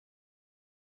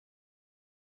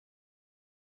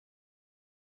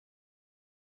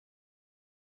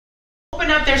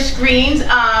open up their screens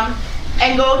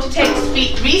and go to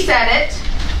reset it,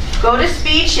 go to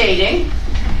speed shading,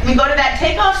 and then go to that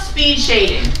take off speed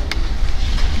shading.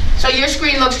 So your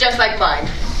screen looks just like mine.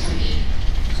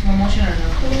 Slow motion or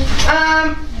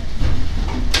no?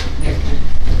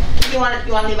 You want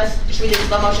to leave us, should we leave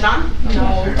slow motion on?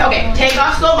 No. Okay, take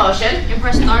off slow motion. And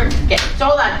press start. Okay, so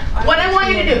hold on. What I want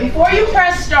you to do, before you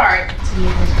press start,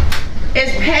 is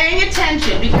paying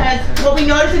attention, because what we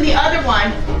noticed in the other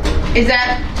one is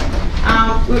that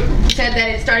we said that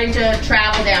it's starting to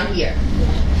travel down here.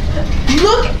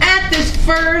 Look at this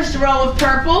first row of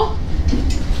purple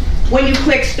when you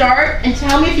click start, and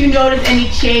tell me if you notice any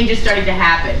changes starting to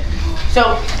happen.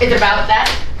 So it's about that.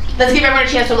 Let's give everyone a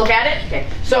chance to look at it. Okay.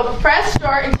 So press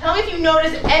start and tell me if you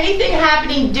notice anything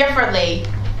happening differently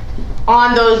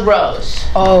on those rows.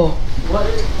 Oh.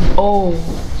 Oh.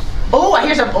 Oh, I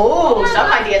hear some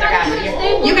ideas are happening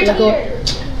here. You can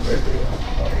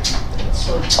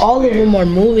all of them are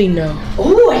moving now.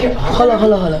 Oh, I hear. Hold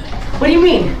on. What do you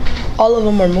mean? All of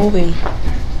them are moving.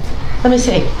 Let me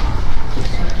see.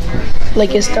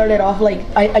 Like it started off like,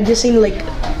 I just seen like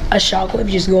a shockwave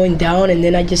just going down, and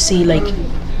then I just see like,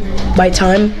 by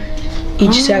time,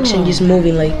 each section just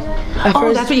moving like. At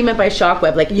first, that's what you meant by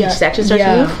shockwave, like each section starts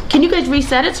to move? Can you guys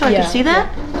reset it so I can see that?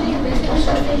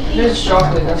 There's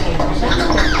shockwave.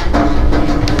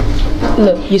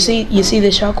 Look, you see the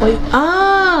shockwave?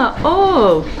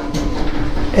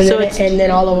 And So then, and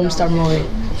then all of them start moving.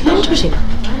 Interesting.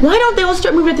 Why don't they all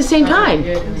start moving at the same time?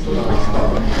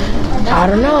 I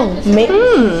don't know.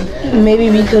 Maybe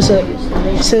because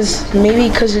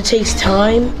it takes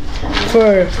time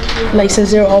for, like,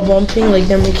 since they're all bumping, like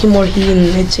they're making more heat,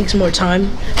 and it takes more time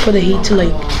for the heat to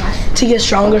get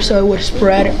stronger, so it would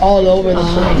spread all over the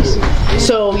place.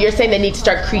 So you're saying they need to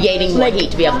start creating more heat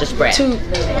to be able to spread?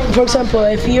 For example,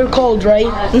 if you're cold,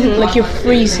 right? Like you're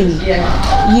freezing.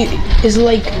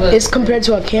 It's compared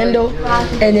to a candle,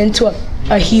 and then to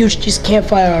a huge just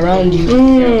campfire around you.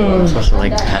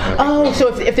 Oh,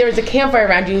 so if there was a campfire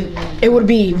around you, it would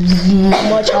be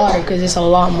much hotter because it's a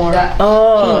lot more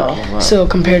heat. So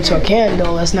compared to a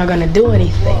candle, it's not gonna do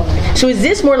anything. So is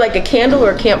this more like a candle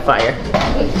or a campfire?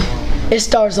 It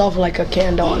starts off like a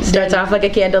candle. It starts off like a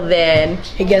candle, then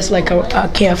it gets like a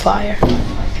campfire.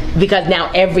 Because now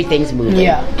everything's moving.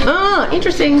 Yeah.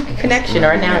 Interesting connection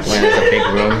or analogy. When it's a big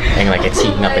room and like it's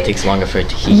heating up, it takes longer for it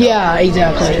to heat up. Yeah,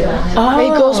 exactly.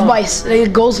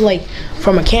 It goes like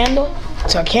from a candle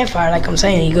to a campfire, like I'm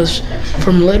saying. It goes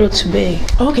from little to big.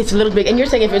 Okay, it's a little big. And you're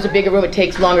saying if it's a bigger room, it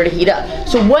takes longer to heat up.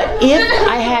 So what if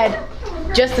I had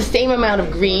just the same amount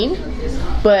of green,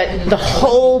 but the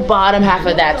whole bottom half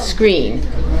of that screen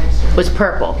was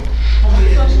purple?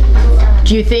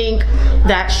 Do you think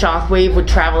that shockwave would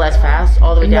travel as fast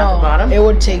all the way down to the bottom? It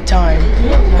would take time.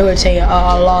 It would take a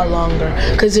lot longer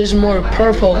because there's more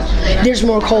purple. There's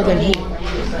more cold than heat.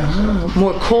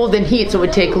 More cold than heat, so it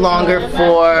would take longer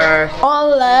for...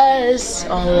 Unless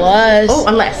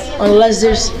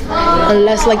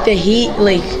like the heat,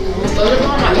 like,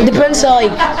 it depends on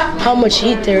like how much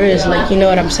heat there is, like, you know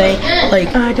what I'm saying?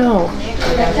 Like, I don't.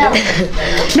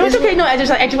 No, it's okay. No, I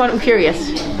just I'm curious.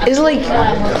 It's like,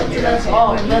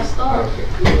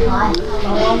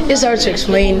 it's hard to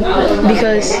explain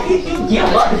because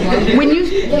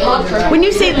when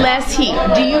you say less heat,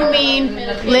 do you mean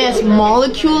less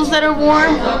molecules that are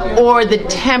warm, or the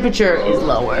temperature is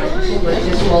lower?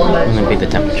 Wouldn't it be the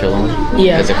temperature lower?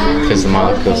 Yeah. Because the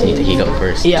molecules need to heat up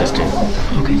first. Yeah. Just to.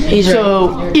 Okay.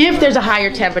 So if there's a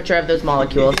higher temperature of those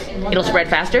molecules, it'll spread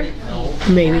faster?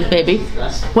 Maybe.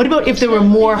 What about if there were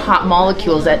more hot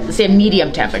molecules at, say, a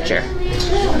medium temperature?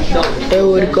 It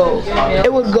would go fast.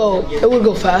 It would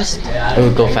go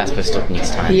fast, but it still needs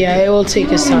time. Yeah, it will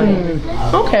take its time.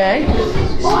 Okay.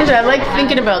 I like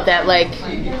thinking about that, like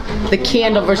the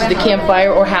candle versus the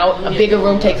campfire, or how a bigger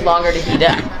room takes longer to heat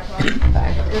up.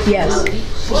 Yes.